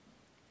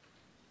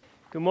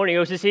Good morning,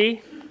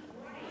 OCC.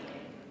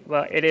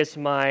 Well, it is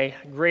my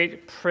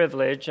great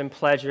privilege and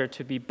pleasure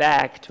to be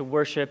back to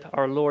worship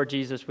our Lord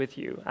Jesus with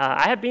you.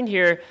 I have been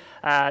here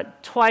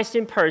twice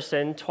in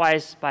person,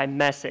 twice by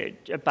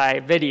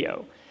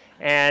video,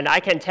 and I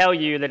can tell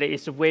you that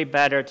it's way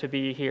better to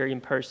be here in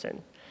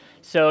person.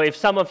 So if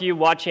some of you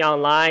watching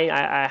online,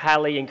 I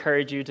highly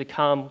encourage you to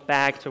come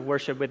back to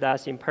worship with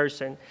us in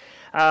person.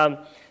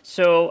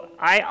 So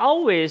I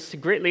always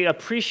greatly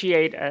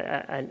appreciate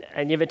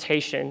an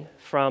invitation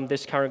from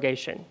this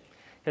congregation,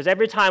 because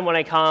every time when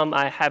I come,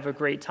 I have a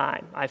great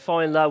time. I fall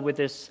in love with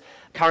this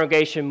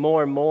congregation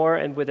more and more,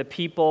 and with the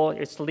people,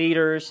 its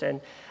leaders, and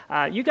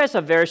you guys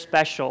are very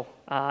special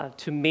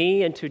to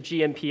me and to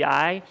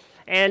GMPI.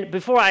 And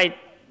before I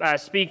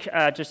speak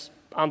just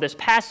on this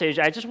passage,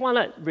 I just want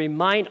to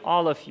remind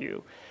all of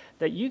you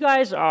that you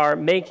guys are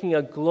making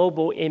a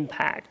global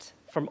impact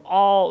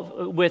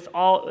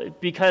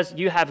because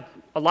you have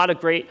a lot of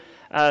great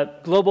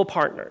global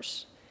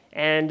partners.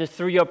 And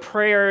through your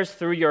prayers,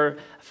 through your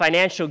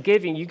financial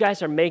giving, you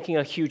guys are making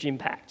a huge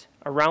impact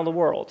around the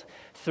world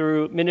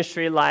through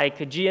ministry like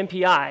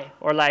GMPI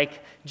or like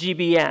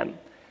GBM,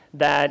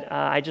 that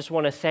I just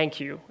want to thank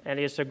you. And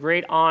it's a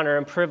great honor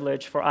and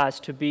privilege for us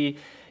to be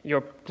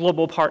your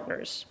global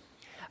partners.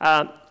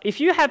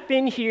 If you have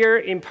been here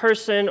in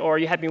person or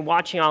you have been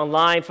watching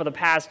online for the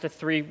past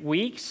 3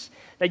 weeks,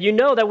 that you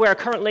know that we are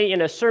currently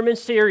in a sermon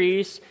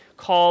series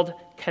called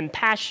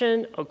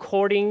Compassion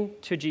According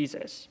to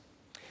Jesus.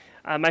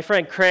 My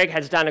friend Craig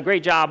has done a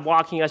great job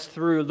walking us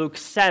through Luke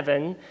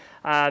 7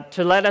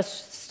 to let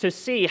us to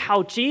see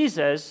how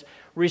Jesus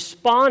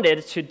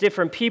responded to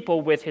different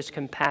people with his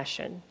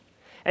compassion.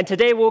 And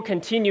today we'll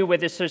continue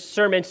with this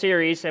sermon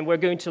series, and we're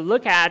going to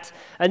look at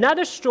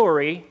another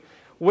story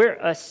where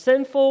a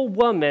sinful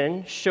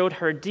woman showed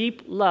her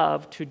deep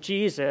love to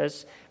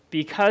Jesus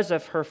because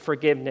of her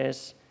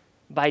forgiveness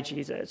by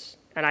Jesus.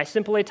 And I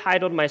simply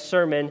titled my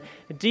sermon,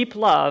 Deep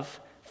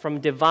Love from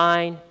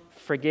Divine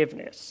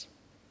Forgiveness.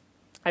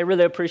 I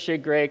really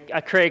appreciate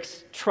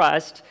Craig's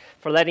trust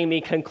for letting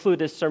me conclude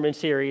this sermon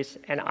series,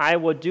 and I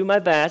will do my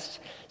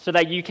best so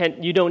that you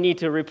don't need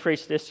to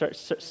repreach this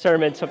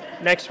sermon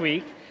next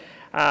week.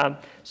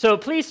 So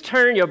please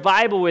turn your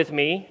Bible with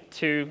me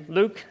to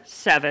Luke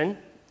 7.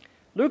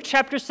 Luke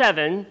chapter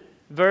 7,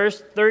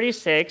 verse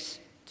 36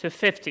 to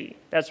 50.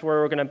 That's where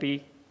we're going to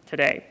be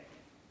today.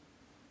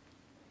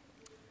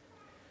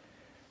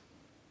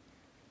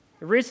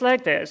 It reads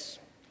like this.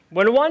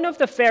 When one of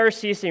the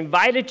Pharisees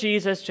invited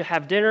Jesus to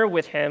have dinner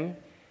with him,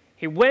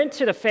 he went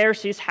to the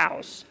Pharisee's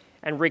house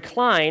and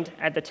reclined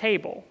at the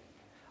table.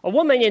 A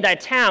woman in that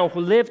town who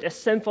lived a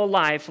sinful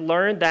life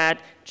learned that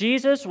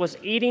Jesus was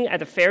eating at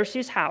the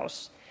Pharisee's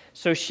house,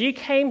 so she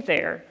came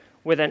there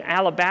with an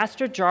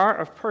alabaster jar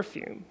of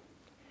perfume.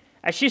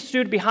 As she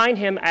stood behind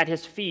him at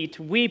his feet,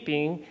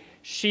 weeping,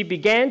 she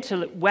began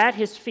to wet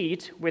his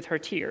feet with her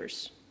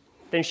tears.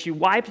 Then she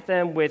wiped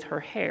them with her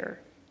hair,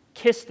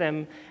 kissed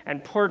them,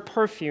 and poured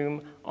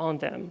perfume on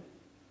them.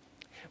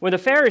 When the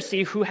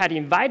Pharisee who had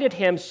invited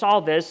him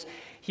saw this,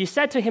 he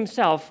said to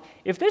himself,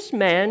 "If this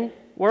man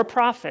were a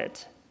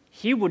prophet,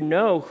 he would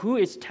know who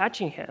is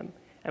touching him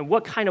and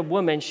what kind of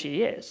woman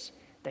she is,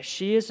 that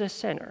she is a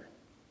sinner."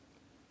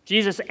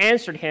 Jesus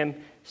answered him,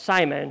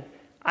 "Simon,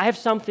 I have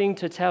something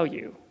to tell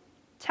you."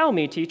 "Tell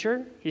me,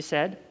 teacher," he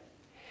said.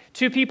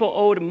 2 people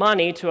owed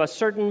money to a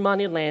certain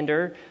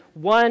moneylender.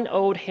 One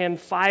owed him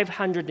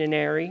 500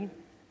 denarii,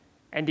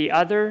 and the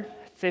other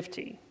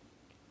 50.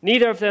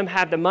 Neither of them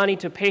had the money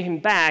to pay him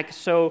back,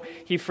 so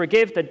he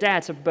forgave the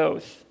debts of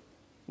both.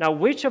 Now,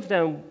 which of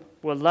them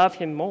will love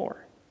him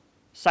more?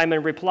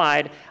 Simon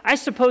replied, "I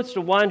suppose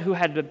the one who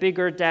had the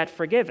bigger debt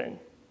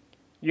forgiven."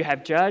 "You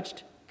have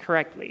judged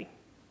correctly,"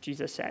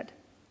 Jesus said.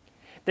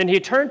 Then he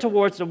turned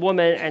towards the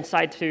woman and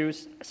said to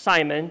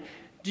Simon,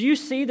 "Do you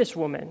see this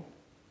woman?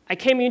 I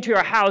came into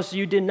your house.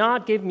 You did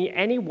not give me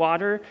any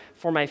water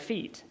for my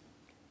feet,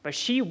 but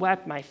she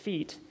wiped my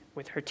feet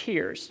with her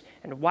tears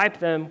and wiped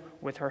them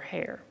with her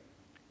hair.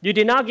 You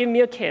did not give me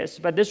a kiss,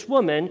 but this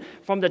woman,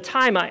 from the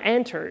time I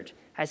entered,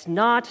 has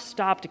not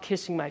stopped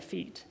kissing my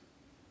feet.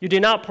 You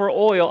did not pour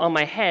oil on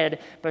my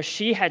head, but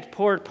she had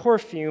poured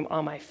perfume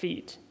on my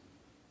feet.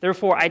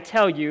 Therefore, I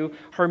tell you,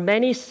 her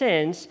many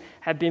sins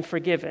have been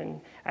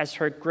forgiven, as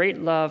her great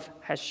love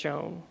has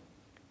shown.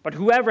 But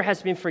whoever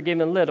has been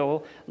forgiven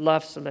little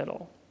loves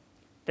little."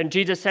 Then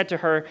Jesus said to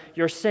her,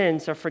 "Your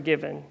sins are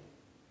forgiven."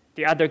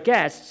 The other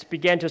guests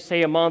began to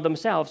say among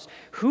themselves,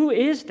 "Who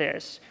is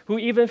this who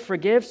even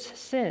forgives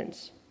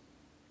sins?"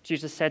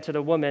 Jesus said to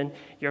the woman,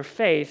 "Your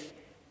faith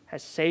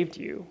has saved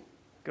you.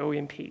 Go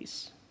in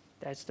peace."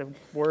 That's the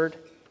word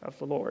of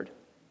the Lord.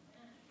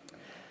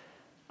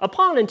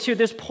 Upon and to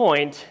this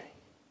point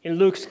in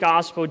Luke's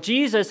gospel,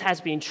 Jesus has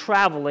been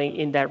traveling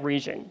in that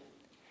region.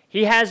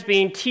 He has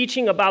been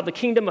teaching about the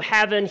kingdom of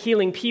heaven,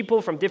 healing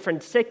people from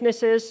different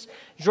sicknesses,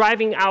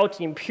 driving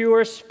out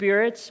impure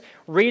spirits,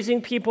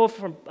 raising people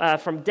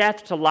from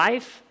death to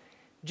life.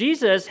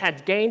 Jesus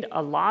had gained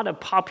a lot of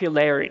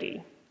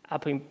popularity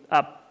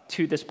up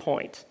to this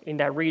point in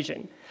that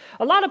region.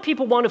 A lot of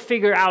people want to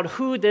figure out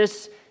who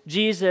this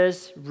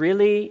Jesus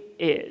really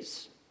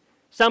is.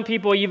 Some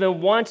people even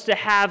want to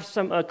have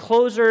a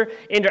closer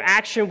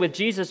interaction with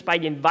Jesus by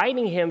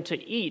inviting him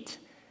to eat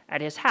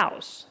at his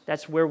house.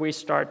 That's where we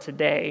start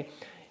today.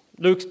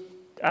 Luke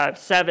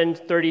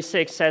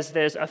 7:36 says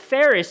this: a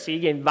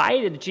Pharisee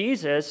invited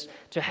Jesus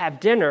to have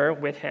dinner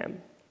with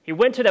him. He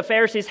went to the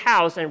Pharisee's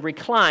house and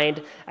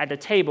reclined at the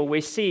table.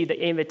 We see the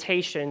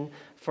invitation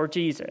for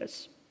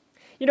Jesus.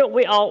 You know,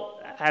 we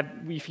all have,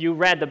 if you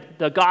read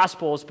the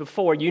Gospels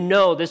before, you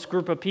know this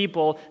group of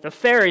people, the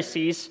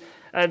Pharisees,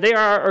 they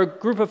are a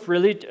group of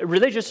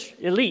religious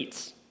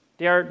elites.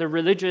 They are the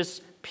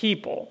religious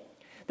people.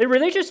 They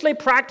religiously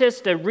practice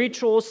the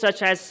rituals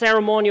such as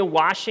ceremonial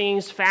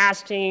washings,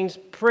 fastings,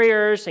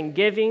 prayers, and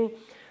giving,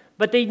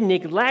 but they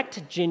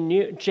neglect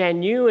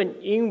genuine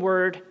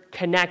inward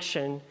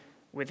connection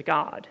with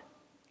God.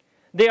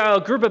 They are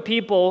a group of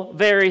people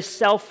very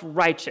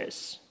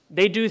self-righteous.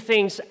 They do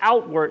things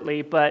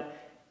outwardly, but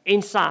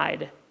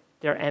inside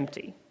they're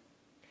empty.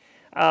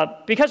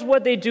 Because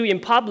what they do in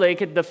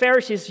public, the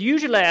Pharisees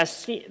usually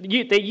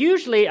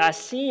are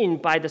seen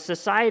by the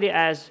society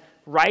as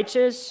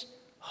righteous,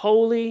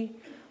 holy,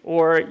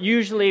 or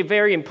usually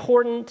very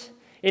important.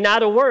 In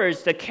other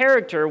words, the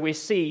character we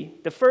see,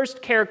 the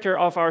first character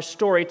of our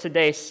story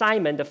today,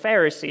 Simon the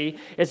Pharisee,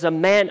 is a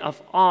man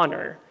of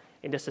honor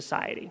in the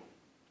society.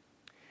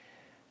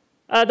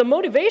 The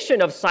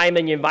motivation of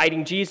Simon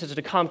inviting Jesus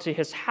to come to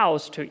his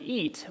house to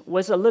eat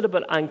was a little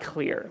bit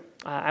unclear.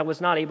 I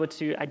was not able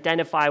to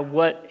identify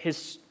what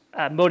his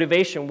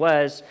motivation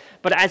was,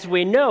 but as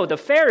we know, the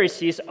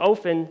Pharisees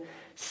often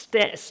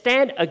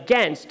stand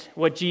against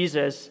what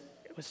Jesus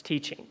was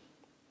teaching,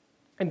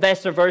 and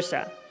vice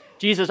versa.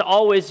 Jesus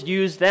always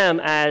used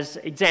them as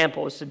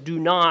examples. So do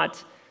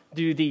not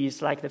do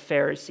these like the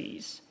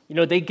Pharisees. You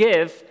know, they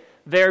give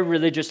very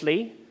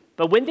religiously,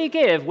 but when they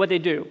give, what they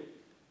do?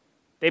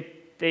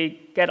 They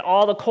get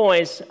all the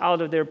coins out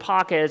of their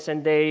pockets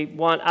and they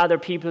want other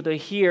people to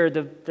hear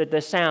the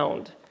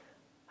sound,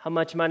 how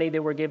much money they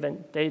were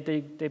given.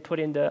 They put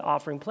in the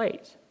offering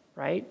plate,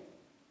 right?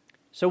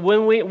 So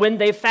when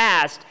they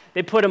fast,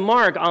 they put a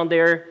mark on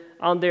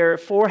their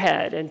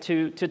forehead and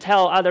to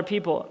tell other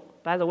people,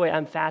 by the way,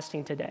 I'm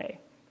fasting today.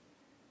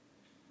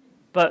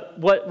 But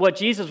what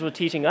Jesus was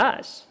teaching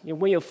us,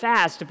 when you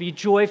fast, to be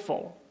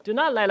joyful. Do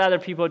not let other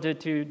people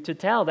to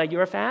tell that you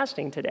are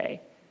fasting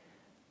today.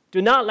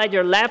 Do not let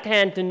your left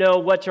hand to know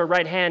what your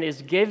right hand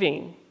is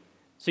giving.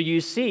 So you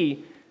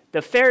see,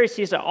 the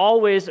Pharisees are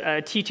always a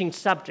teaching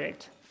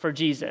subject for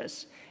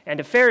Jesus.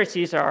 And the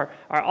Pharisees are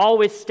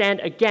always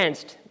stand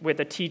against with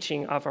the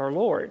teaching of our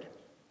Lord.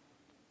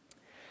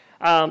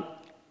 Here's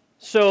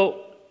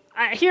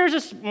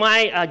just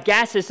my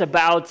guesses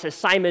about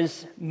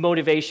Simon's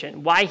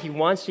motivation, why he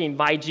wants to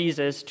invite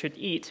Jesus to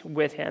eat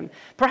with him.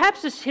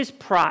 Perhaps it's his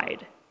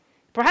pride.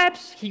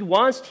 Perhaps he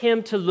wants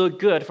him to look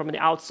good from the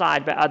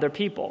outside by other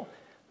people.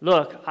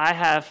 Look, I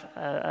have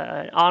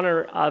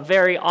a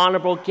very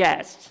honorable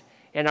guest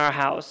in our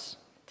house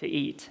to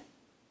eat.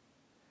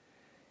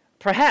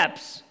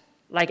 Perhaps,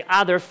 like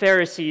other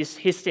Pharisees,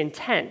 his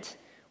intent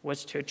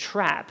was to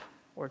trap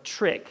or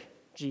trick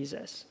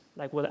Jesus,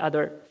 like what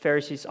other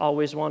Pharisees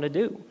always want to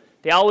do.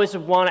 They always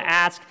want to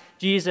ask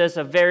Jesus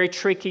a very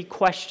tricky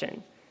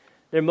question.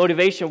 Their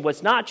motivation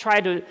was not try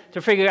to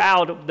figure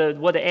out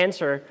what the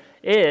answer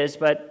is,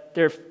 but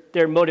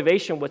their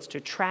motivation was to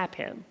trap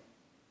him,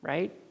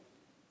 right?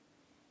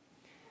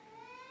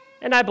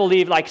 And I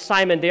believe, like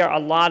Simon, there are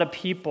a lot of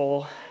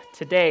people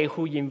today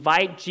who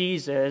invite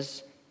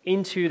Jesus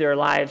into their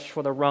lives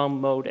for the wrong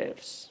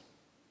motives.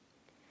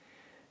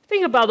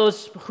 Think about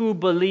those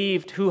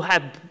who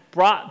have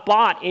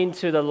bought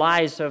into the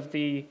lies of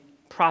the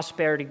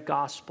prosperity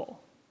gospel.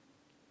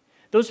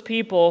 Those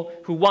people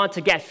who want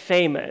to get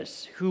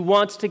famous, who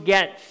want to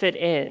get fit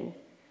in,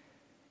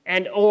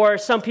 or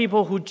some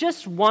people who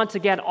just want to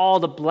get all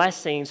the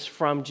blessings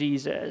from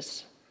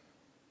Jesus.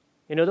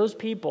 You know, those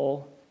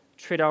people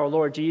treat our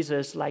Lord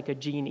Jesus like a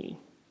genie.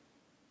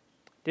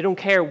 They don't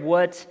care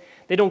what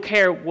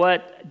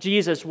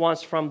Jesus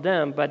wants from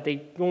them, but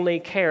they only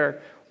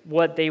care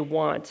what they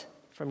want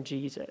from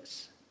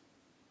Jesus.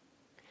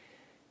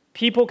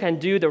 People can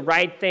do the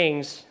right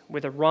things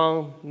with the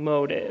wrong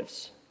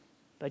motives,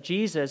 but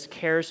Jesus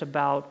cares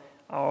about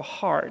our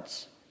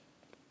hearts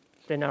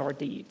than our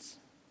deeds.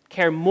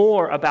 Care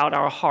more about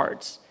our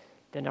hearts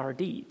than our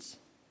deeds.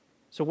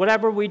 So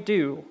whatever we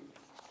do,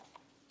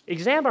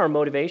 examine our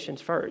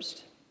motivations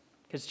first,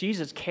 because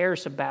Jesus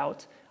cares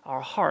about our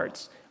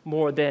hearts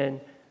more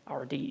than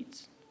our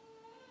deeds.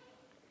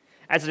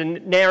 As the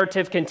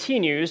narrative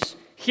continues,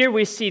 here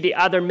we see the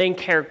other main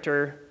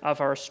character of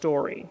our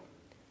story,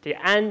 the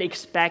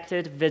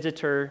unexpected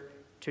visitor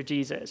to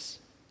Jesus.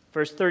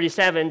 Verse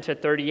 37 to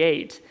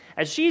 38.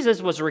 As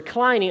Jesus was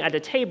reclining at the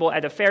table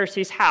at the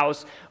Pharisee's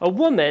house, a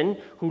woman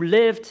who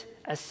lived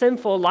a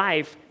sinful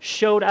life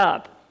showed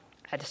up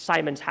at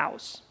Simon's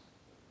house.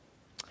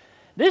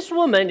 this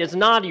woman is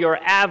not your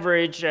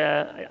average,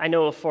 I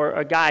know for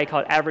a guy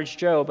called Average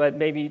Joe, but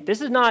maybe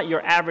this is not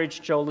your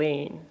average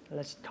Jolene.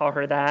 Let's call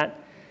her that.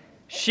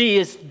 She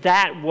is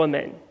that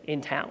woman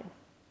in town.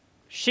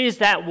 She's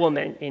that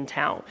woman in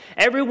town.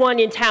 Everyone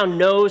in town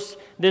knows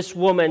this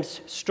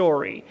woman's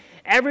story.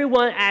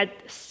 Everyone at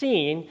the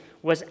scene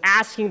was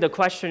asking the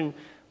question,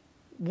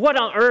 what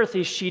on earth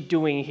is she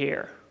doing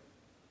here?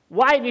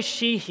 Why is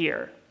she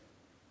here?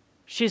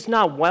 She's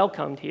not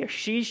welcomed here.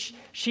 She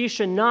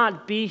should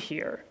not be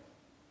here.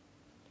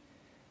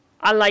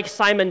 Unlike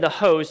Simon the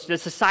host, the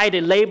society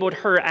labeled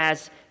her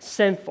as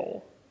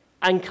sinful,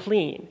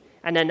 unclean,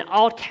 and an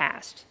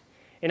outcast.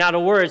 In other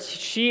words,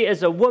 she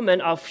is a woman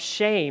of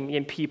shame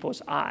in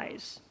people's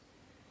eyes.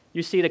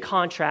 You see the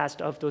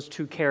contrast of those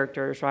two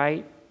characters,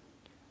 right?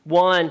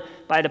 One,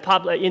 in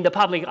the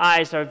public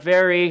eyes, are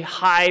very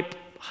high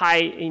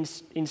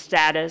in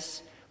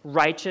status,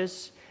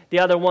 righteous. The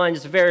other one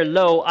is very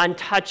low,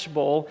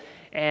 untouchable,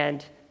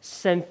 and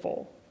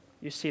sinful.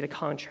 You see the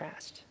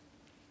contrast.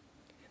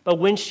 But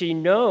when she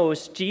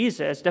knows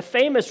Jesus, the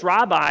famous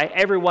rabbi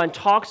everyone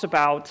talks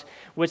about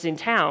was in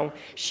town,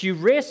 she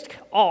risked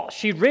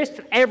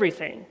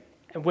everything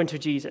and went to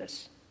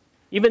Jesus.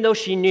 Even though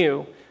she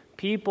knew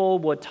people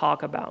would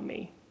talk about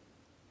me.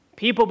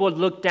 People would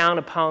look down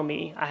upon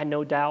me, I had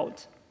no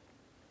doubt.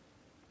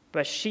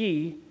 But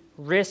she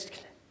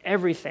risked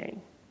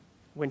everything,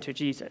 went to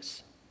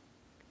Jesus.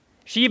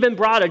 She even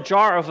brought a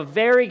jar of a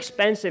very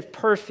expensive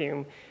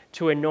perfume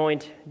to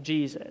anoint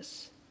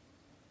Jesus.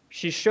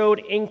 She showed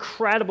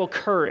incredible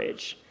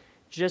courage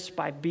just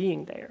by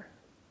being there.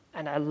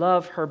 And I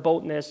love her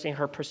boldness in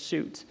her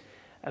pursuit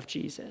of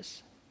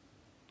Jesus.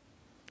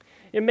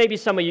 And maybe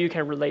some of you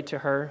can relate to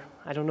her.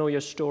 I don't know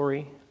your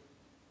story.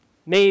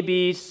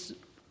 Maybe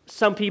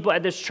some people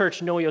at this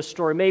church know your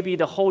story. Maybe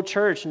the whole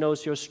church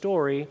knows your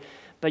story,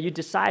 but you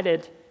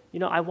decided,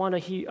 I want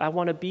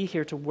to be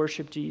here to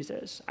worship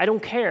Jesus. I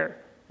don't care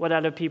what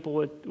other people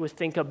would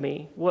think of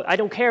me. I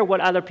don't care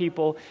what other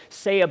people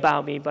say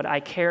about me, but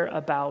I care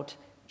about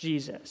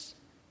Jesus.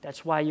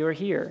 That's why you're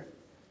here.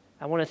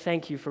 I want to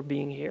thank you for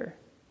being here.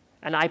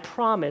 And I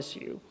promise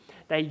you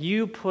that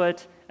you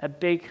put a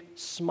big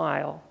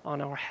smile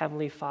on our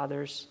Heavenly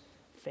Father's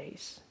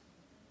face.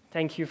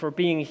 Thank you for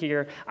being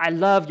here. I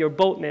love your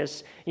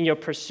boldness in your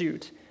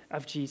pursuit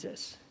of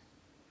Jesus.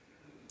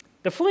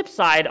 The flip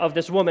side of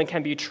this woman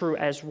can be true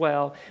as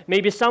well.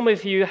 Maybe some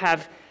of you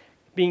have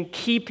been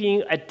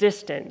keeping a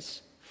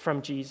distance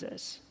from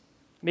Jesus.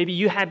 Maybe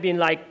you have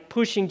been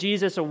pushing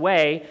Jesus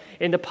away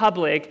in the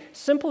public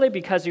simply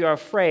because you are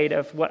afraid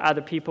of what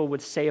other people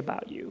would say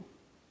about you.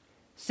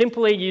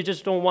 Simply, you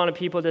just don't want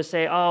people to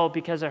say,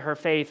 because of her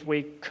faith,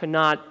 we could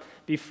not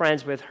be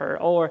friends with her.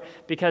 Or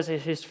because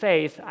of his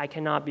faith, I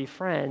cannot be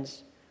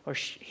friends. Or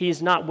he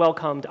is not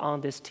welcomed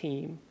on this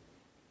team.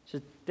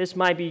 So this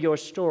might be your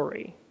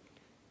story.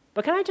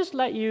 But can I just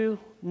let you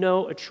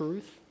know a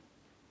truth?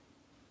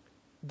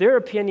 Their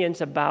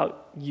opinions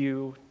about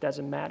you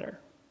doesn't matter.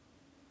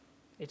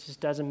 It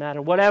just doesn't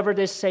matter. Whatever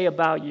they say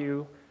about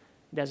you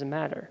doesn't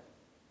matter.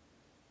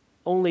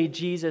 Only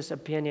Jesus'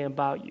 opinion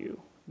about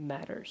you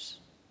matters.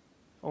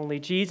 Only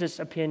Jesus'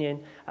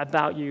 opinion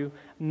about you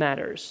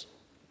matters.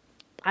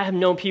 I have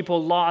known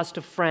people lost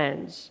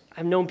friends.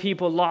 I've known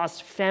people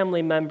lost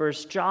family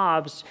members,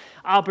 jobs,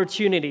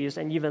 opportunities,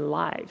 and even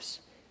lives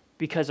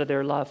because of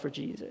their love for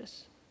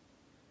Jesus.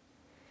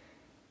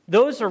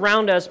 Those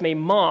around us may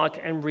mock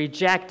and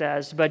reject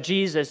us, but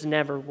Jesus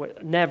never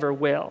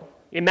will.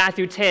 In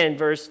Matthew 10,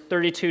 verse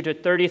 32 to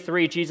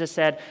 33, Jesus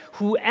said,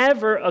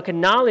 "Whoever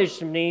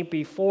acknowledged me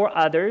before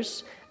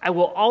others, I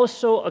will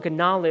also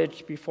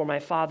acknowledge before my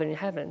Father in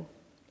heaven.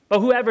 But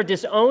whoever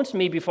disowns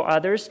me before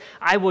others,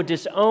 I will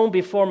disown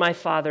before my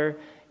Father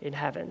in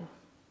heaven."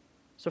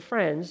 So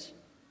friends,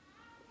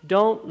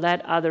 don't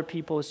let other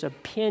people's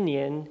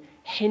opinion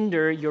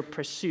hinder your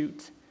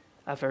pursuit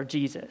of our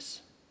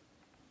Jesus,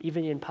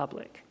 even in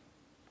public.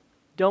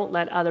 Don't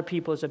let other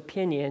people's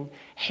opinion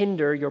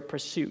hinder your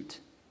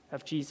pursuit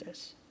of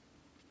Jesus.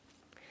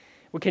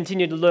 We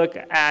continue to look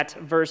at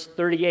verse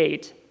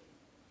 38.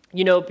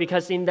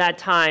 Because in that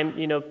time,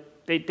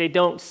 they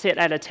don't sit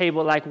at a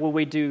table like what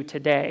we do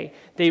today.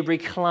 They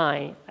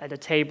recline at a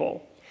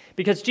table.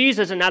 Because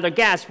Jesus and other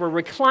guests were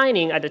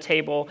reclining at the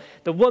table,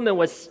 the woman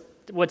was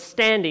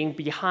standing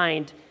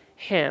behind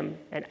him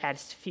and at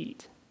his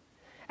feet.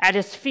 At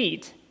his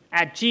feet,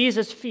 at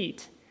Jesus'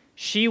 feet,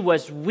 she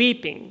was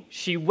weeping.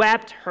 She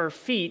wept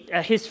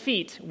his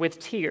feet with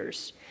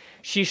tears.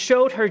 She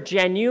showed her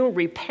genuine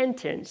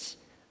repentance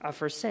of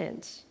her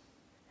sins.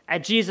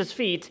 At Jesus'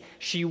 feet,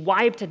 she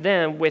wiped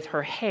them with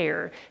her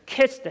hair,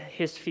 kissed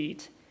his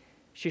feet.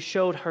 She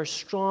showed her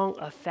strong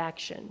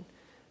affection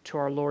to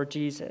our Lord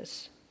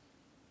Jesus.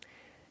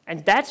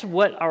 And that's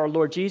what our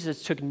Lord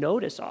Jesus took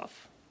notice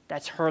of.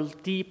 That's her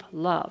deep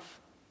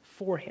love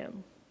for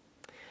him.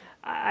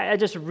 I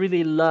just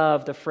really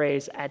love the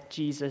phrase, "at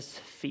Jesus'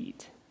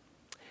 feet."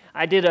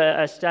 I did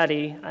a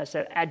study. I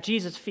said, at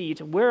Jesus' feet,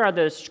 where are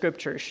the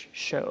scriptures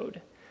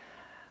showed?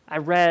 I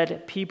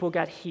read people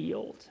got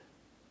healed.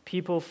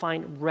 people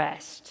find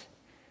rest.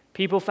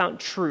 People found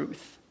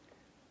truth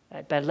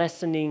by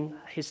listening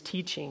his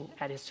teaching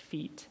at his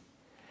feet.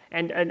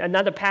 And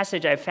another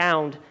passage I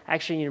found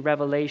actually in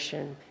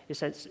Revelation, it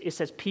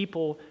says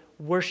people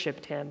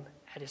worshiped him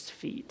at his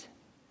feet.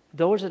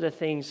 Those are the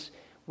things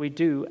we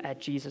do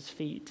at Jesus'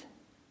 feet.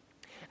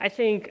 I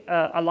think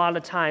a lot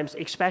of times,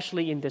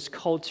 especially in this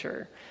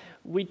culture,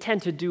 we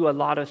tend to do a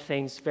lot of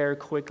things very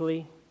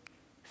quickly,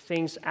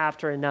 things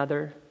after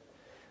another.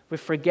 We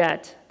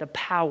forget the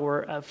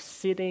power of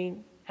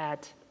sitting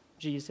at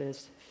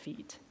Jesus'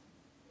 feet.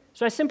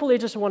 So I simply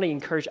just want to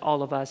encourage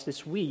all of us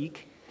this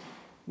week,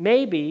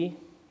 maybe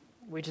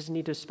we just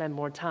need to spend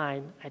more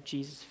time at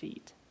Jesus'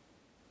 feet.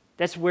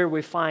 That's where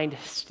we find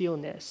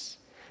stillness.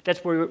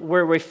 That's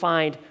where we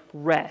find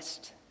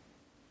rest.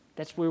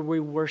 That's where we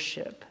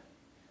worship.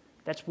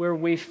 That's where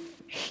we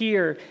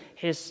hear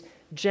his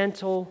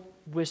gentle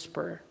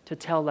whisper to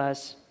tell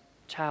us,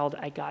 child,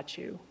 I got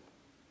you.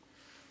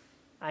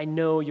 I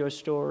know your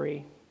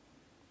story.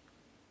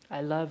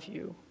 I love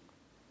you.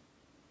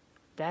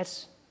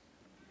 That's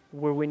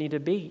where we need to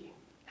be,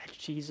 at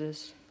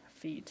Jesus'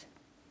 feet.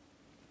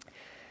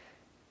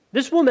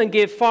 This woman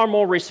gave far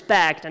more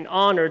respect and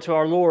honor to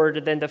our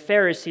Lord than the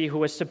Pharisee who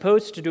was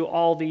supposed to do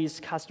all these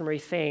customary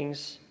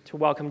things to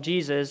welcome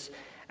Jesus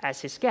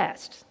as his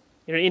guest.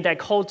 In that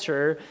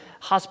culture,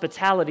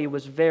 hospitality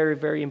was very,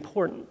 very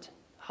important.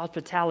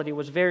 Hospitality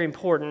was very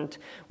important.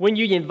 When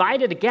you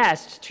invited a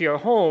guest to your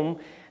home,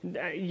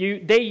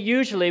 they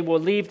usually will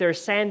leave their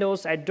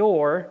sandals at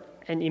door,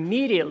 and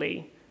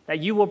immediately that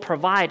you will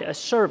provide a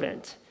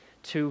servant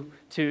to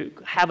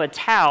have a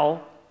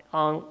towel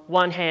on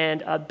one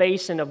hand, a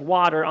basin of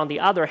water on the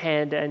other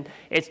hand, and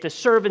it's the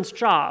servant's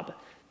job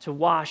to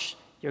wash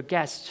your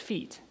guest's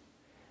feet.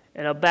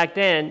 And back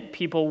then,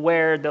 people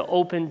wear the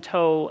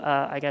open-toe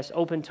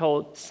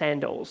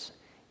sandals.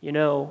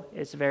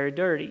 It's very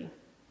dirty.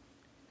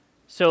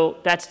 So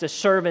that's the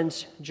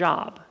servant's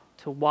job,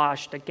 to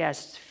wash the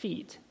guest's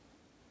feet.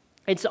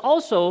 It's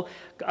also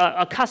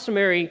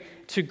customary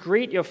to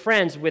greet your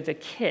friends with a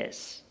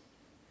kiss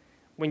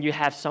when you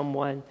have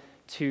someone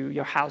to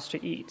your house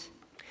to eat.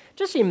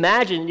 Just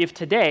imagine if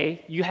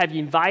today you have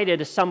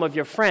invited some of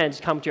your friends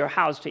come to your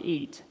house to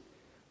eat.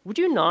 Would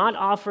you not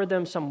offer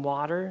them some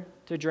water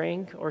to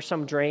drink or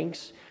some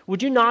drinks?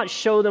 Would you not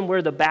show them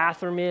where the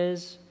bathroom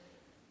is?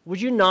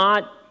 Would you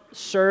not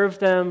serve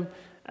them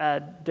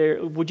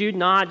would you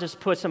not just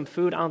put some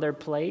food on their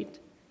plate?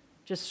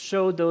 Just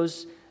show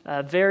those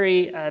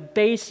very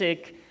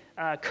basic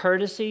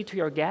courtesy to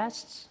your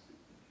guests?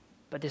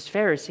 But this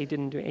Pharisee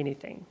didn't do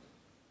anything.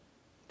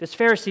 This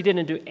Pharisee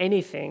didn't do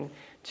anything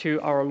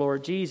to our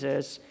Lord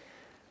Jesus.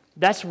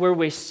 That's where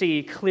we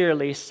see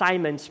clearly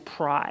Simon's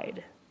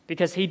pride,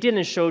 because he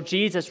didn't show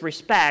Jesus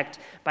respect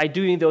by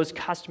doing those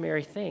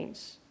customary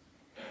things.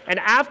 And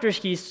after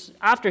he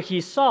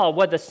saw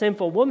what the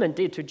sinful woman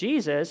did to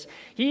Jesus,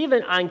 he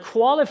even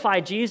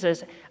unqualified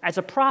Jesus as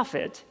a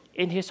prophet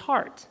in his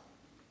heart.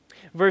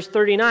 Verse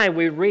 39,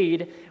 we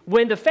read,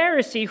 when the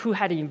Pharisee who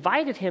had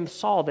invited him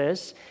saw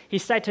this, he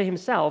said to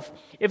himself,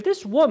 if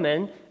this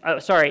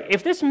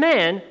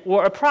man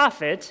were a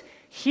prophet,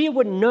 he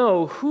would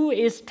know who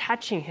is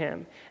touching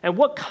him and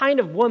what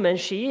kind of woman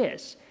she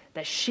is,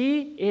 that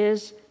she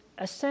is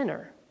a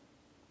sinner.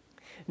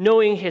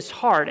 Knowing his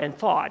heart and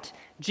thought,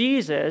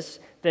 Jesus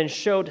then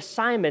showed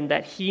Simon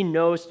that he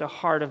knows the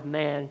heart of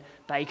man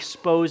by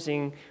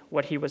exposing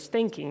what he was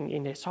thinking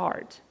in his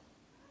heart.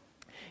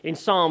 In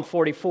Psalm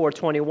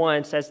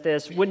 44:21 says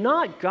this, would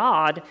not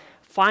God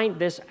find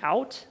this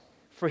out?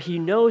 For he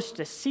knows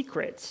the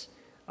secrets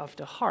of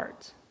the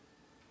heart.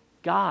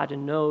 God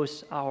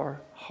knows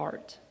our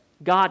heart.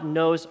 God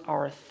knows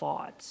our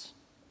thoughts.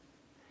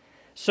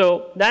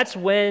 So that's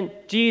when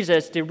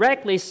Jesus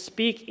directly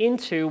speaks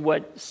into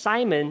what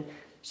Simon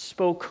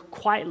spoke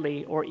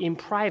quietly or in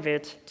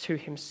private to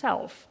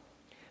himself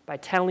by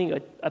telling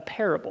a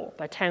parable,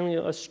 by telling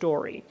a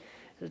story.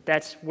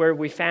 That's where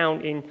we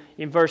found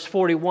in verse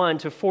 41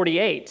 to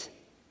 48,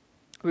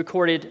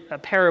 recorded a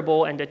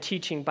parable and a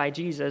teaching by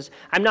Jesus.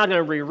 I'm not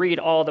going to reread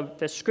all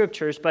the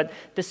scriptures, but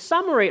the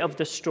summary of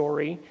the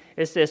story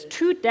is this: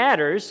 two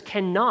debtors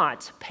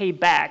cannot pay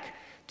back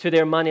to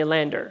their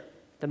moneylender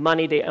the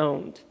money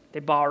they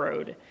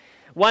borrowed.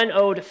 One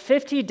owed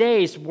 50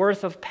 days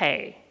worth of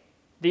pay.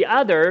 The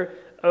other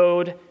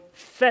owed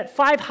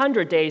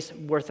 500 days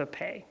worth of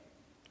pay.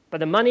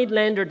 But the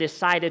moneylender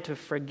decided to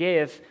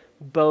forgive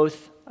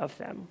both of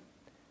them.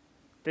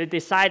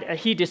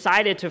 He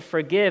decided to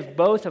forgive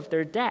both of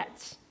their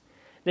debts.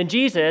 Then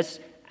Jesus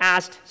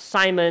asked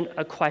Simon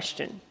a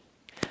question.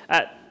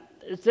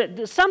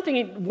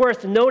 Something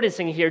worth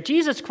noticing here,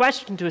 Jesus'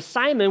 question to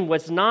Simon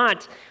was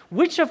not,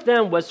 which of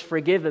them was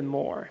forgiven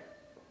more?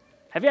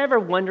 Have you ever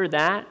wondered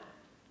that?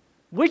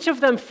 Which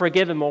of them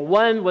forgiven more?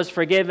 One was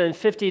forgiven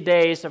 50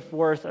 days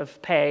worth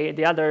of pay,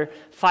 the other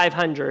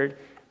 500.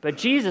 But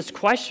Jesus'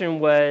 question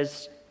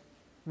was,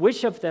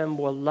 which of them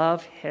will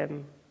love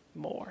him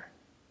more?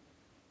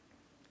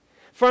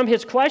 From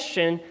his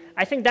question,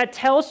 I think that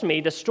tells me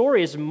the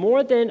story is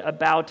more than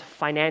about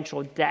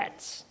financial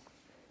debts.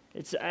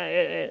 It's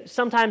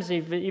sometimes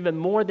even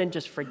more than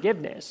just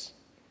forgiveness.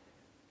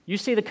 You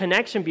see the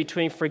connection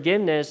between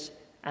forgiveness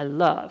and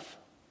love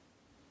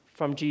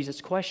from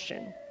Jesus'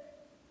 question.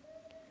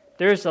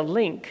 There's a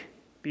link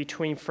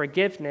between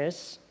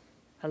forgiveness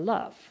and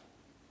love.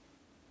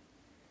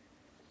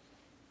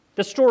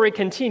 The story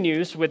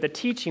continues with the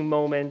teaching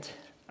moment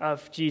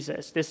of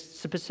Jesus. This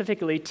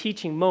specifically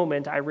teaching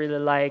moment I really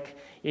like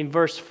in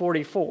verse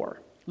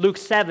 44. Luke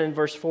 7,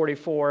 verse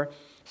 44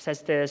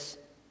 says this,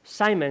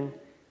 "Simon,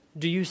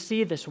 do you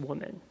see this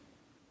woman?"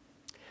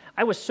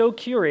 I was so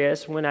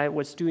curious when I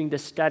was doing the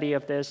study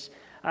of this.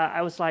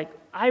 I was like,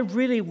 I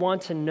really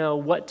want to know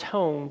what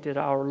tone did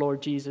our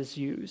Lord Jesus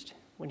use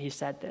when he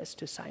said this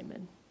to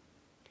Simon.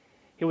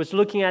 He was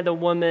looking at the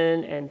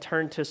woman and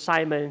turned to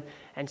Simon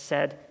and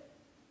said,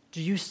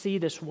 "Do you see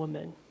this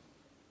woman?"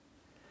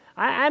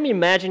 I'm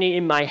imagining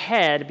in my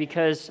head,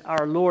 because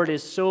our Lord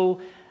is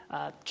so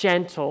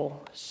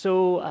gentle,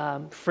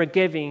 so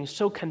forgiving,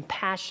 so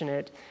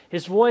compassionate,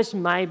 his voice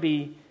might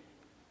be,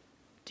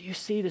 "Do you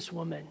see this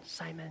woman,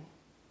 Simon?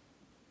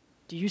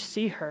 Do you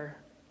see her?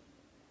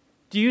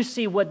 Do you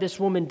see what this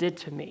woman did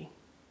to me?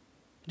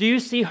 Do you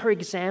see her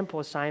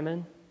example,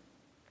 Simon?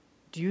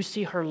 Do you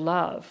see her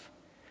love,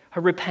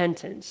 her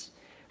repentance,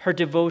 her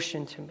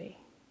devotion to me?"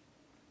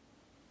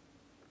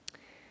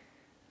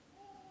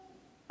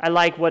 I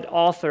like what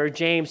author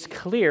James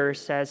Clear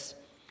says,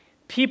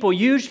 "People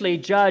usually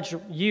judge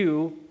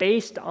you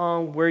based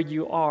on where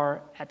you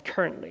are at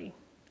currently,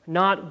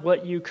 not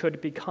what you could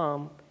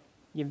become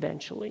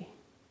eventually."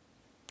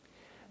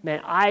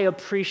 Man, I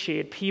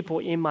appreciate people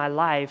in my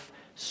life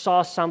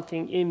saw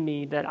something in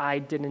me that I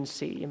didn't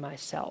see in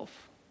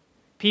myself.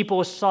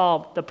 People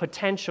saw the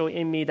potential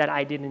in me that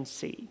I didn't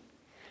see.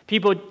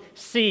 People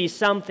see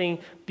something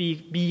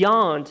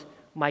beyond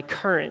my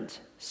current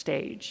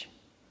stage.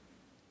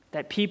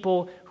 That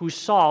people who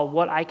saw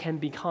what I can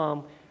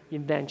become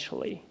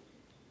eventually.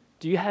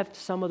 Do you have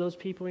some of those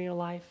people in your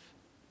life?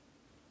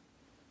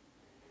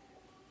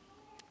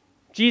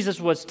 Jesus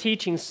was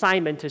teaching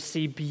Simon to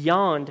see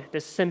beyond the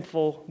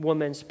sinful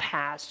woman's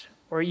past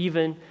or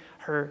even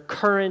her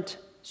current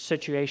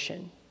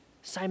situation.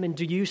 Simon,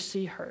 do you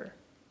see her?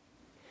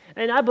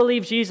 And I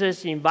believe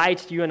Jesus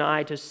invites you and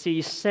I to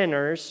see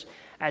sinners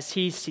as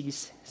he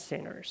sees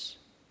sinners.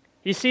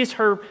 He sees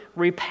her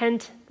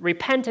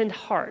repentant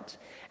heart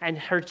and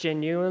her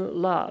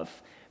genuine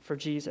love for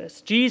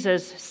Jesus.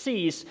 Jesus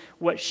sees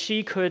what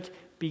she could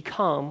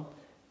become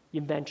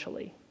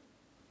eventually.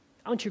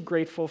 Aren't you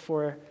grateful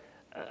for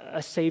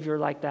a Savior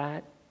like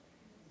that?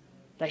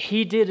 That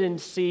he didn't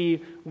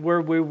see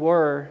where we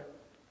were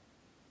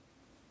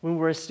when we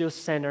were still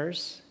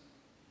sinners.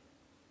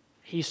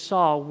 He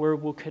saw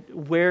who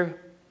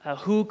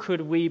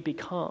could we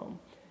become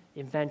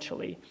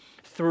eventually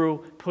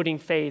through putting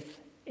faith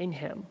in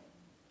him.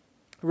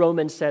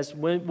 Romans says,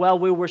 while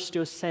we were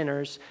still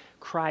sinners,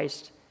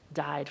 Christ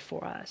died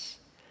for us.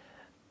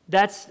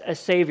 That's a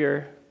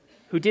Savior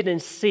who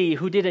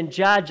didn't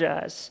judge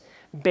us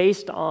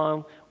based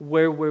on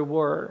where we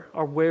were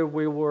or where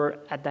we were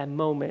at that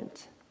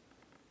moment.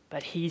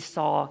 But he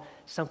saw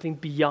something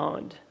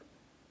beyond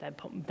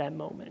that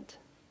moment.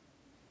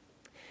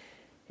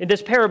 In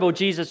this parable,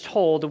 Jesus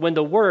told when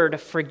the word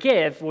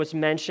forgive was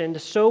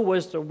mentioned, so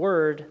was the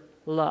word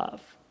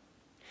love.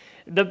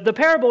 The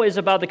parable is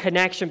about the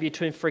connection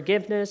between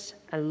forgiveness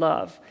and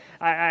love.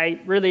 I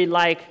really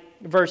like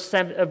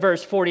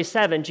verse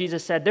 47.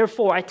 Jesus said,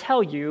 "Therefore I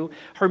tell you,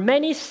 her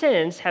many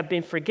sins have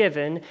been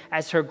forgiven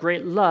as her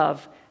great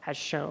love has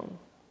shown.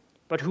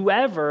 But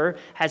whoever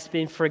has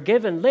been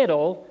forgiven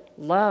little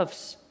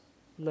loves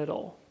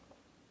little."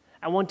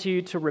 I want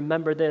you to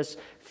remember this.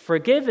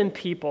 Forgiven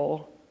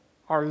people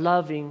are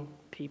loving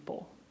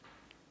people.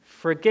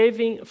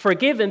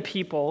 Forgiven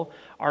people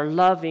are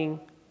loving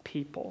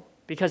people.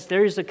 Because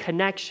there is a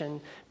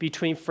connection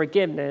between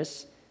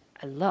forgiveness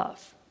and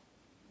love.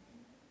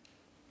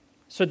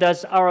 So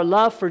does our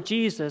love for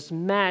Jesus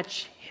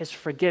match his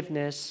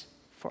forgiveness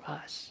for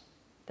us?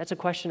 That's a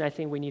question I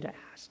think we need to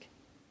ask.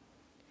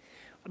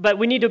 But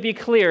we need to be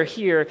clear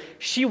here.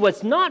 She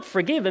was not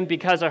forgiven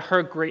because of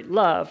her great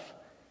love.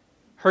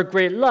 Her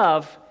great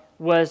love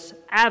was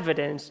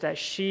evidence that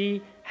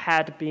she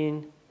had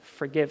been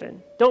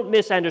forgiven. Don't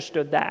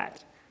misunderstand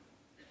that.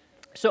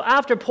 So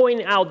after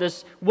pointing out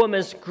this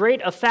woman's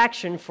great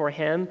affection for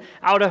him,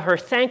 out of her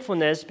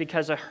thankfulness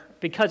because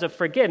of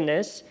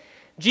forgiveness,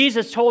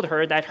 Jesus told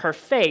her that her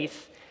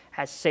faith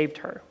has saved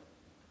her.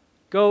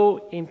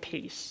 Go in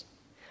peace.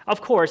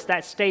 Of course,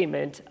 that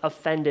statement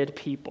offended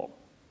people,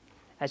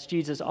 as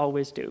Jesus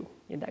always do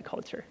in that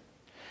culture.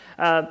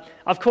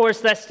 Of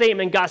course, that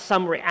statement got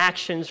some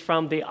reactions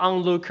from the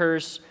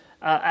onlookers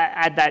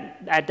at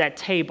that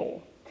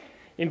table.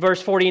 In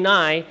verse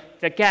 49,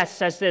 the guest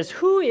says this,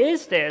 "Who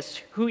is this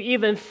who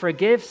even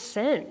forgives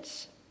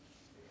sins?"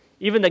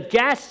 Even the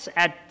guests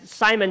at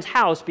Simon's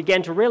house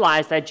began to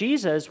realize that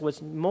Jesus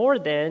was more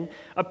than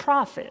a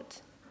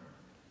prophet.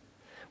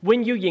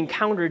 When you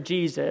encounter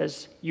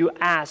Jesus, you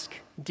ask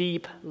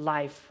deep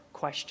life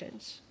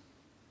questions.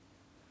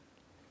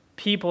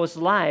 People's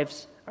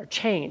lives are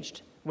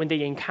changed when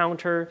they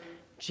encounter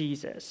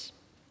Jesus.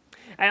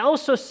 I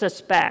also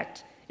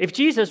suspect if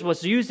Jesus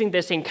was using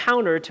this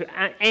encounter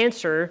to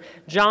answer,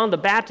 John the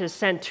Baptist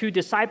sent 2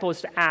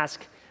 disciples to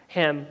ask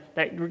him,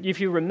 that if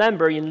you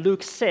remember in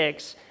Luke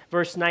 6,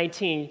 verse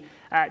 19,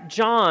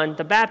 John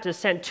the Baptist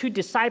sent 2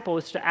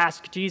 disciples to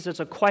ask Jesus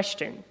a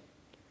question.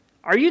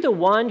 Are you the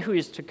one who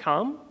is to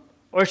come,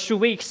 or should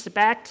we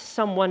expect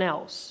someone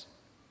else?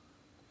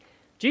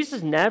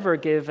 Jesus never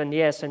gave a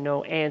yes and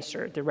no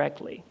answer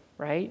directly,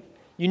 right?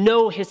 You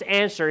know his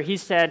answer. He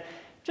said,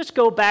 just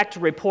go back to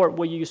report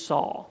what you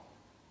saw.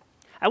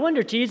 I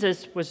wonder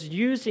Jesus was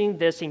using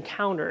this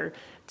encounter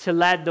to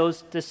let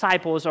those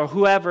disciples or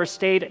whoever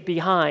stayed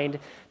behind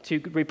to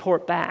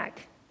report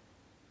back.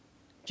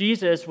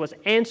 Jesus was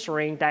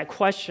answering that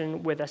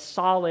question with a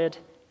solid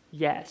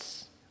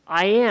yes.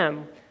 I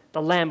am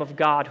the Lamb of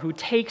God who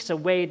takes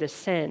away the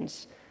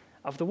sins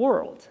of the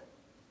world.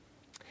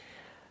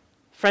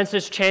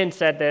 Francis Chan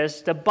said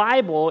this, the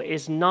Bible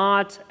is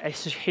not a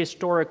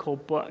historical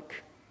book.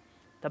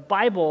 The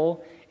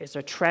Bible is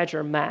a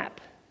treasure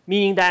map,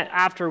 meaning that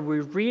after we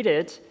read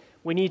it,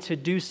 we need to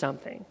do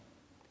something.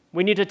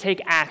 We need to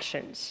take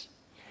actions.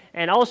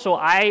 And also,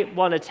 I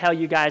want to tell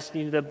you guys,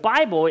 the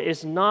Bible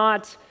is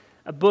not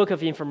a book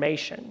of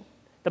information.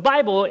 The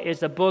Bible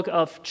is a book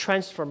of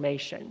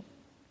transformation,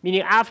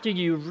 meaning after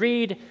you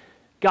read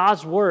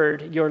God's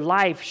word, your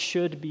life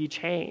should be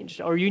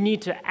changed, or you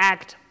need to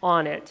act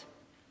on it.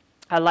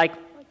 I like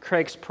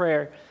Craig's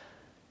prayer.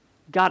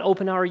 God,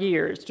 open our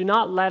ears. Do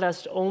not let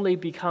us only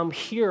become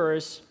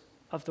hearers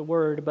of the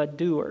word, but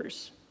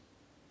doers.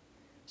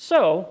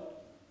 So,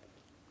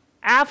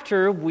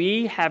 after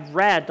we have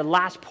read the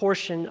last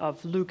portion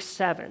of Luke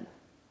 7,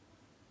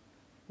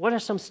 what are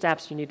some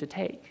steps you need to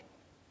take?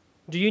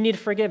 Do you need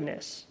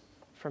forgiveness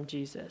from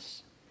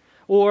Jesus?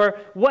 Or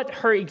what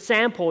her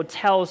example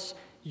tells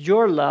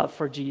your love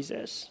for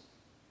Jesus?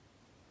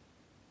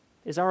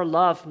 Is our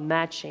love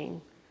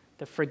matching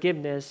the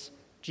forgiveness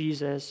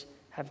Jesus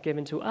has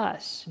given to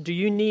us? Do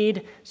you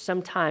need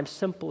some time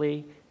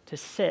simply to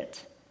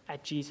sit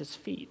at Jesus'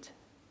 feet,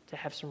 to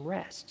have some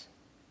rest?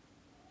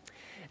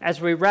 As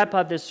we wrap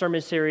up this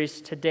sermon series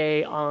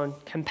today on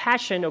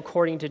compassion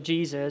according to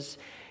Jesus,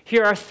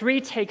 here are 3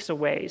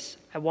 takeaways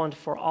I want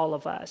for all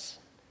of us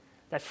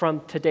that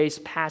from today's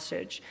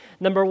passage.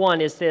 Number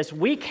 1 is this: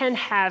 we can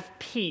have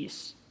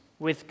peace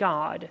with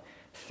God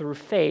through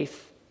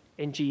faith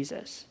in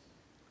Jesus.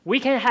 We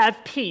can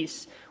have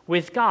peace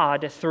with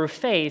God through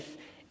faith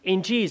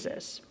in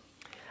Jesus.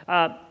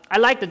 I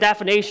like the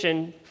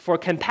definition for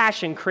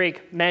compassion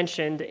Craig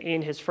mentioned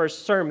in his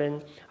first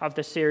sermon of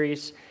the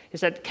series. He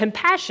said,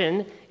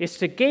 compassion is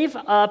to give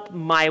up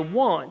my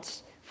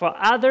wants for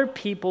other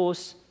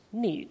people's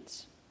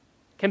needs.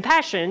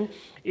 Compassion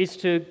is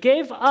to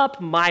give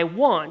up my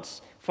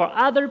wants for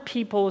other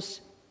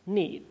people's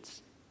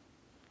needs.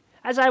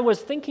 As I was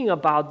thinking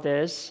about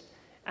this,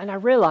 and I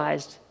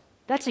realized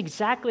that's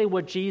exactly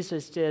what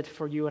Jesus did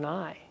for you and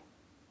I.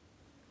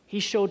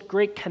 He showed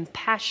great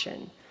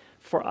compassion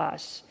for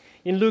us.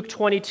 In Luke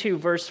 22,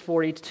 verse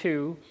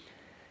 42,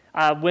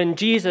 when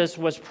Jesus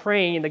was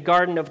praying in the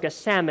Garden of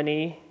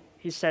Gethsemane,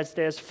 he says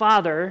this,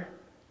 Father,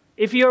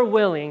 if you're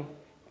willing,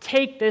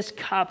 take this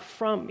cup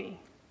from me,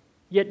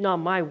 yet not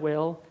my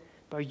will,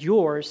 but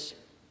yours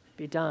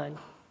be done.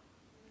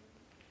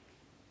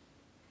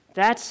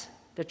 That's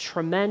the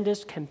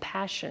tremendous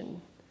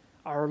compassion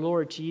our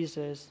Lord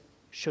Jesus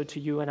showed to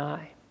you and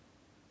I.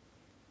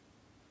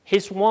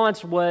 His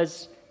want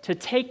was to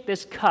take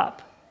this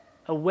cup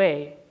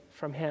away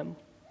from him.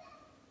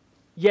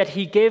 Yet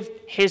he gave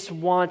his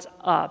wants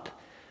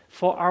up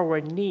for our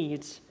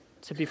needs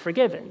to be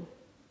forgiven.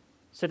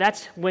 So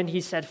that's when he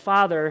said,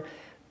 Father,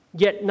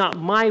 yet not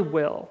my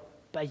will,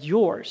 but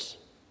yours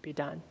be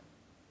done.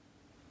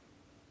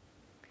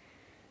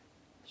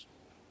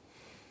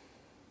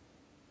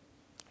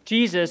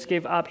 Jesus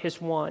gave up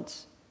his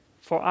wants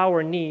for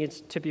our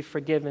needs to be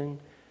forgiven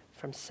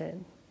from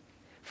sin.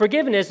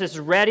 Forgiveness is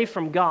ready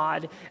from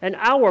God, and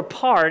our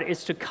part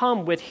is to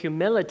come with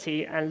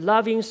humility and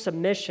loving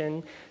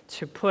submission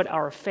to put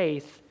our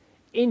faith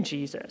in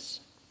Jesus.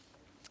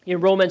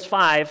 In Romans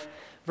 5,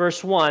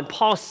 verse 1,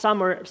 Paul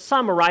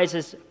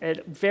summarizes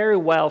it very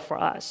well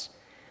for us.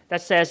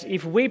 That says,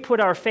 if we put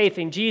our faith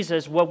in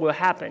Jesus, what will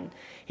happen?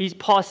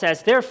 Paul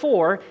says,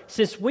 therefore,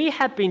 since we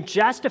have been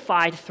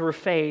justified through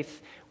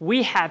faith,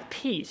 we have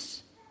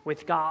peace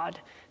with God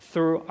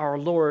through our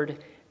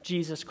Lord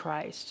Jesus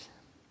Christ.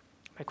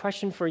 My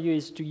question for you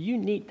is, do you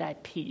need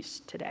that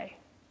peace today?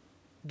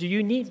 Do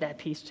you need that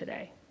peace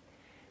today?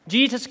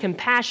 Jesus'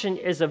 compassion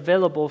is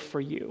available for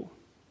you.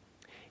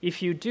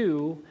 If you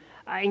do,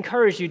 I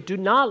encourage you, do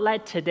not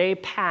let today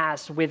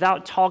pass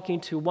without talking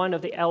to one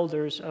of the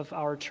elders of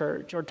our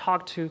church or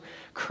talk to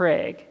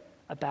Craig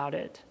about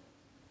it.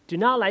 Do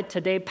not let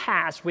today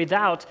pass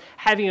without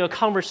having a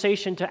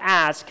conversation to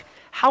ask,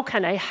 how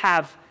can I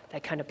have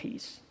that kind of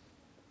peace?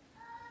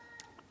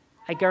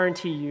 I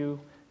guarantee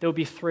you they'll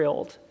be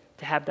thrilled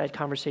to have that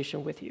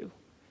conversation with you,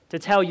 to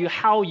tell you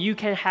how you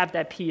can have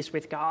that peace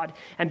with God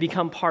and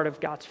become part of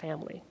God's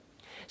family.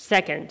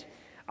 Second,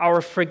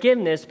 our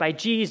forgiveness by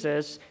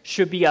Jesus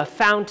should be a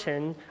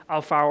fountain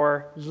of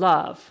our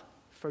love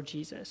for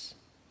Jesus.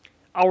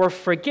 Our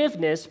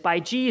forgiveness by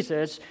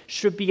Jesus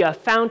should be a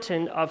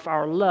fountain of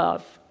our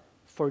love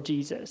for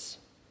Jesus.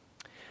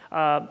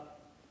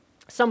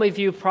 Some of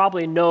you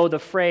probably know the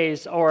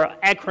phrase or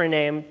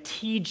acronym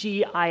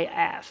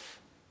TGIF.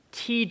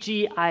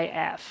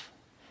 TGIF.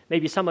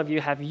 Maybe some of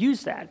you have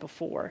used that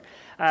before.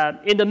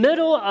 In the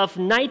middle of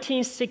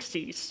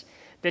 1960s,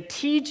 the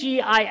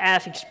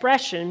TGIF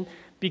expression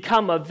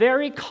became a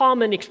very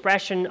common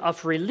expression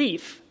of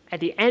relief at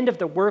the end of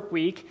the work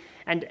week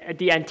and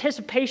the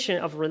anticipation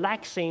of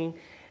relaxing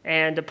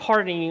and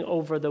partying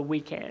over the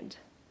weekend.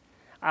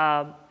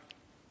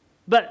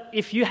 But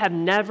if you have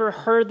never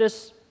heard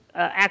this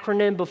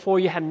acronym before,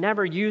 you have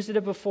never used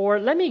it before,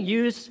 let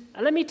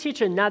me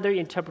teach another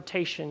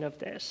interpretation of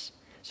this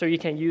so you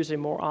can use it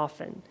more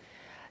often.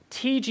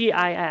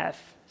 TGIF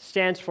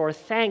stands for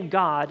Thank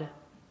God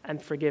I'm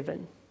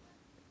Forgiven.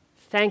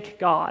 Thank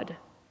God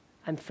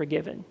I'm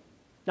forgiven.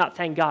 Not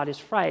thank God it's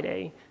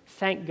Friday.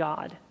 Thank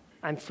God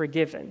I'm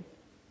forgiven.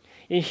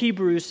 In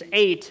Hebrews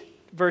 8,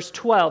 verse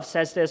 12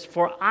 says this,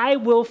 For I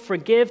will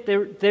forgive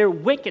their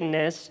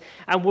wickedness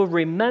and will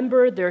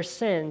remember their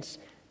sins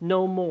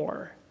no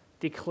more,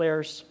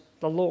 declares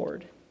the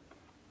Lord.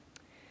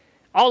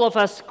 All of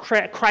us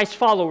Christ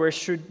followers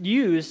should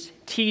use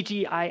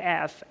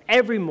TGIF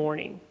every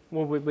morning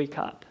when we wake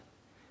up,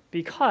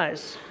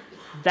 because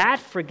that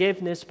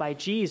forgiveness by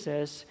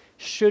Jesus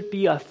should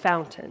be a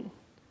fountain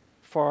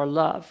for our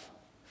love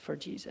for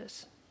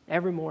Jesus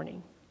every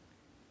morning.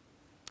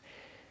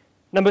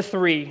 Number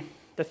 3,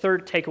 the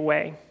third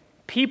takeaway.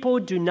 People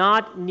do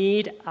not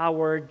need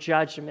our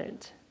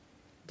judgment.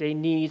 They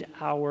need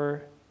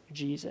our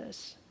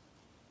Jesus.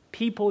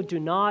 People do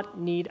not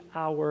need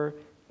our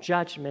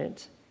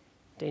judgment.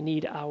 They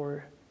need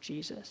our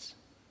Jesus.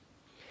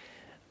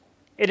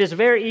 It is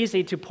very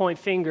easy to point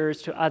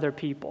fingers to other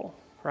people,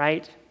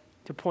 right?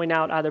 To point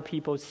out other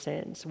people's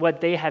sins,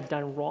 what they have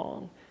done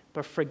wrong,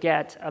 but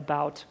forget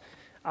about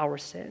our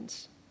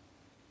sins.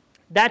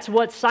 That's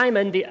what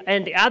Simon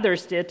and the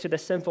others did to the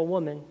sinful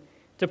woman,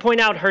 to point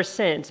out her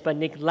sins, but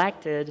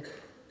neglected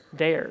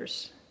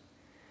theirs.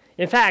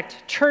 In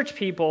fact, church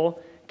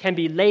people can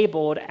be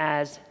labeled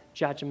as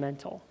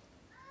judgmental.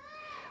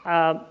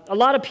 A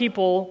lot of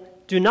people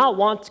do not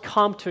want to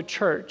come to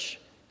church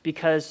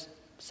because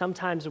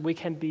sometimes we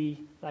can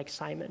be like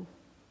Simon.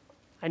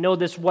 I know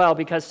this well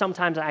because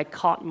sometimes I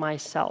caught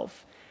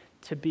myself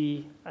to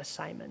be a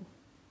Simon.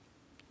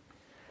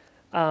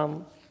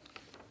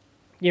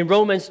 In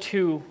Romans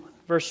 2,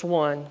 verse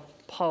 1,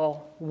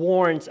 Paul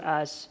warns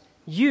us,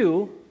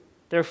 You,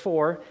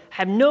 therefore,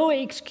 have no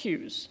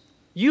excuse,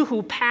 you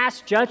who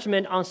pass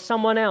judgment on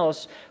someone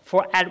else,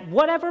 for at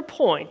whatever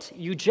point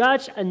you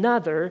judge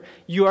another,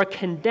 you are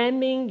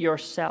condemning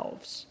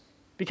yourselves,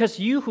 because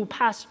you who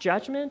pass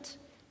judgment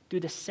do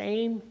the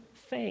same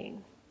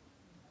thing.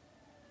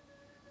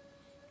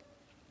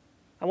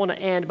 I want to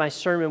end my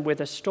sermon with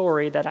a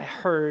story that I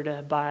heard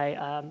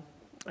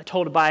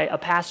told by a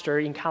pastor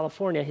in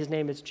California. His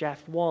name is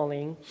Jeff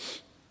Walling.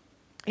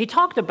 He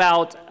talked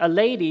about a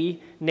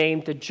lady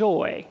named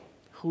Joy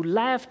who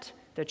left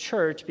the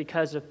church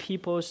because of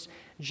people's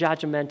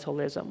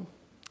judgmentalism.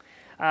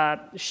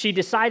 She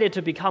decided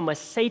to become a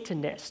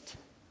Satanist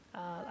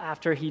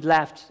after she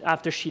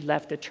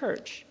left the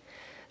church.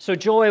 So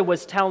Joy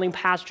was telling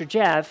Pastor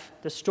Jeff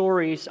the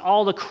stories,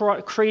 all the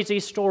crazy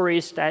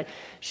stories that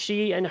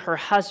she and her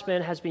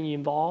husband has been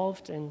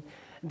involved, and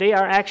they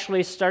are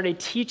actually started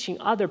teaching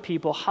other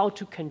people how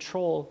to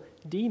control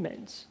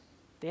demons.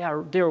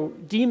 They're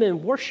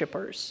demon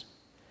worshipers.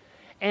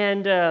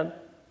 And,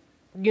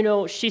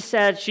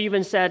 she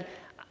even said,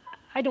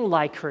 I don't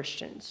like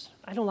Christians.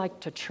 I don't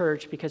like the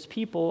church because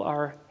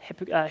people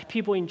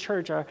in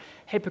church are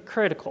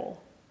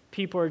hypocritical.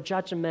 People are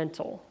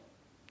judgmental.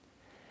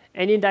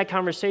 And in that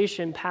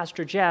conversation,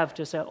 Pastor Jeff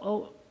just said,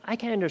 I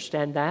can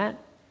understand that,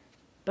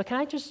 but can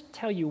I just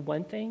tell you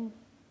one thing?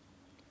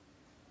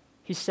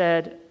 He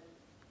said,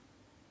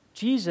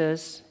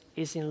 Jesus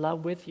is in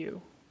love with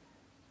you.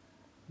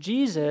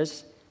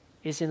 Jesus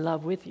is in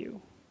love with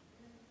you.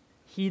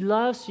 He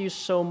loves you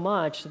so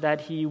much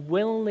that he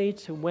willingly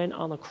went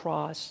on the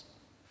cross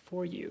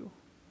for you.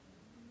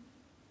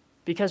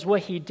 Because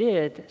what he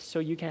did, so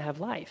you can have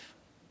life.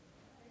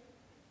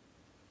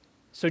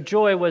 So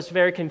Joy was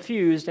very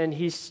confused, and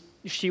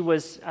she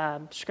was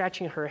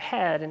scratching her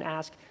head and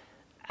asked,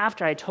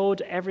 after I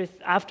told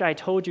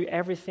you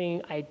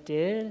everything I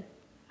did,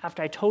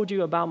 after I told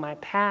you about my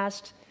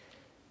past,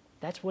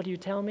 that's what you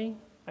tell me?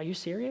 Are you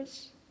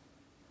serious?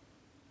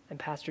 And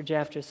Pastor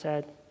Jeff just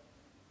said,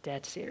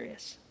 dead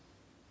serious.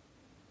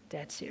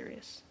 Dead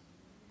serious.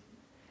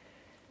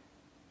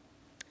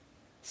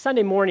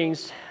 Sunday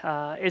mornings,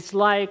 it's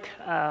like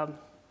a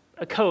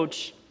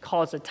coach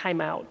calls a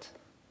timeout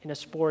in a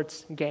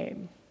sports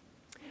game.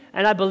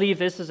 And I believe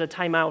this is a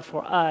timeout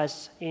for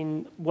us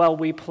while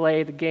we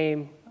play the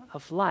game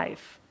of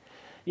life.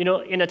 In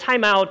a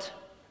timeout,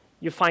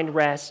 you find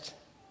rest.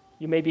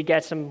 You maybe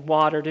get some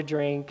water to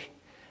drink.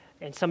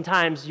 And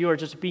sometimes you are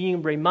just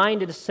being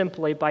reminded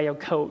simply by your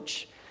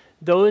coach.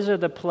 Those are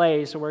the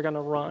plays we're going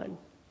to run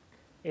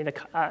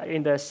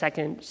in the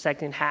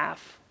second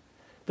half.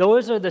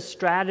 Those are the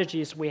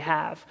strategies we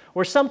have.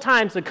 Or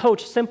sometimes the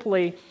coach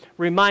simply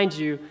reminds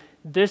you,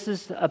 this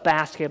is a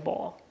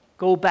basketball.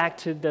 Go back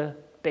to the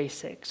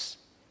basics.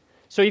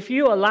 So if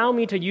you allow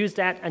me to use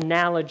that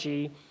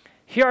analogy,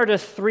 here are the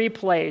 3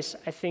 plays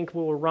I think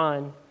we will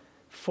run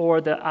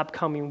for the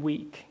upcoming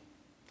week.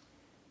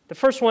 The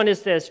first one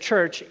is this: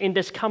 church, in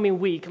this coming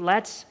week,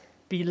 let's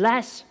be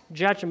less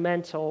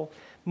judgmental,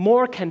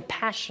 more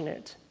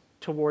compassionate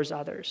towards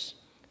others.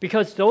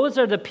 Because those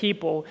are the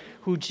people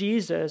who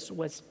Jesus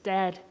was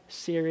dead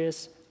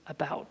serious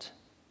about.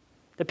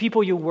 The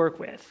people you work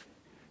with,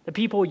 the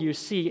people you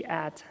see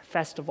at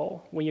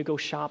festival when you go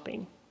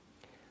shopping,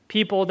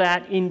 people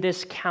that in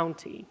this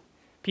county,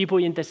 people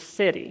in this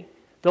city,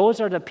 those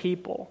are the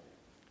people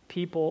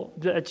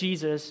that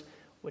Jesus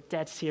was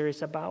dead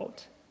serious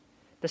about.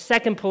 The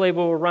second play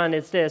we'll run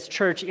is this: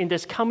 church, in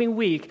this coming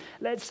week,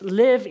 let's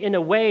live in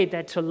a way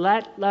that to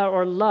let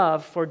our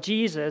love for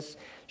Jesus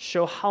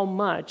show how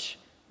much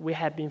we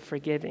have been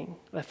forgiven.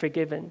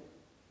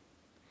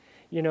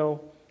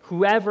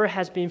 Whoever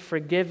has been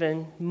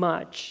forgiven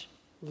much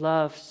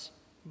loves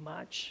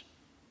much.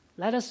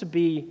 Let us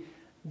be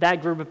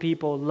that group of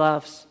people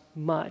loves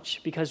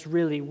much, because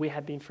really we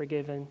have been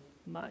forgiven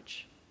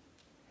much.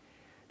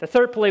 The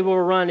third play we'll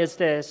run is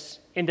this: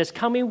 in this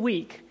coming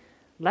week,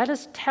 let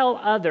us tell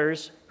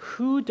others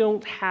who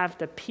don't have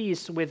the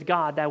peace with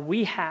God that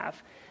we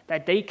have,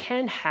 that they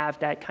can have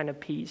that kind of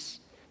peace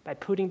by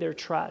putting their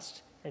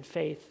trust and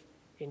faith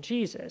in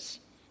Jesus.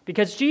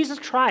 Because Jesus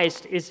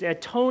Christ is the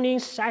atoning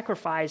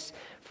sacrifice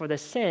for the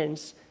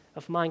sins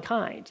of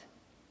mankind.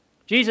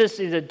 Jesus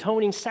is the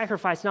atoning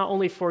sacrifice not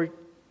only for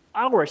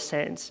our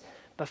sins,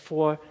 but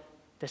for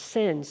the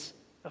sins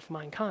of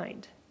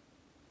mankind.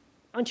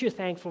 Aren't you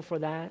thankful for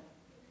that?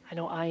 I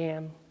know I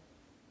am.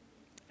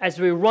 As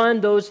we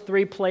run those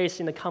 3 plays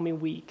in the coming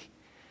week,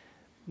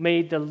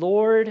 may the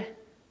Lord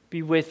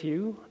be with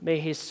you. May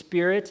His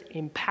Spirit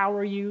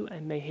empower you,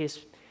 and may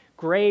His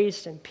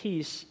grace and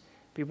peace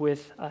be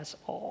with us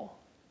all.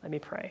 Let me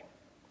pray.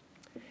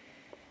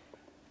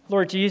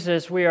 Lord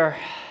Jesus, we are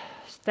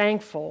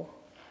thankful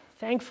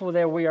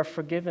that we are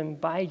forgiven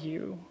by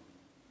you.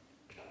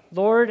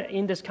 Lord,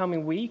 in this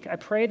coming week, I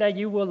pray that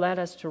you will let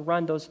us to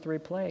run those 3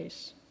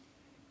 plays.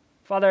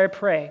 Father, I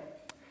pray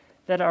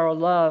that our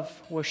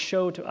love will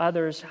show to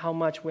others how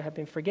much we have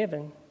been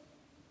forgiven.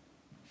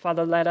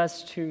 Father, let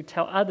us to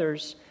tell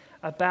others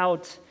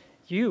about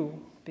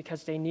you,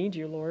 because they need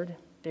you, Lord.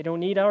 They don't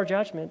need our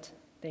judgment.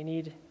 They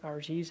need our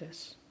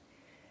Jesus.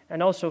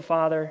 And also,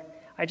 Father,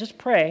 I just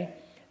pray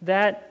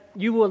that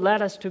you will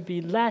let us to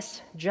be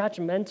less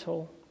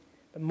judgmental,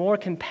 but more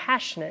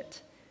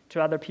compassionate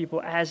to other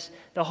people, as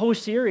the whole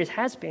series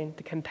has been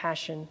the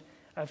compassion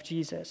of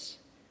Jesus.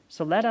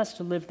 So let us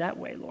to live that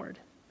way, Lord.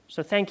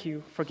 So thank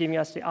you for giving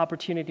us the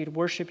opportunity to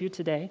worship you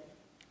today.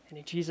 And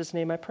in Jesus'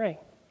 name I pray.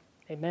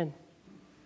 Amen.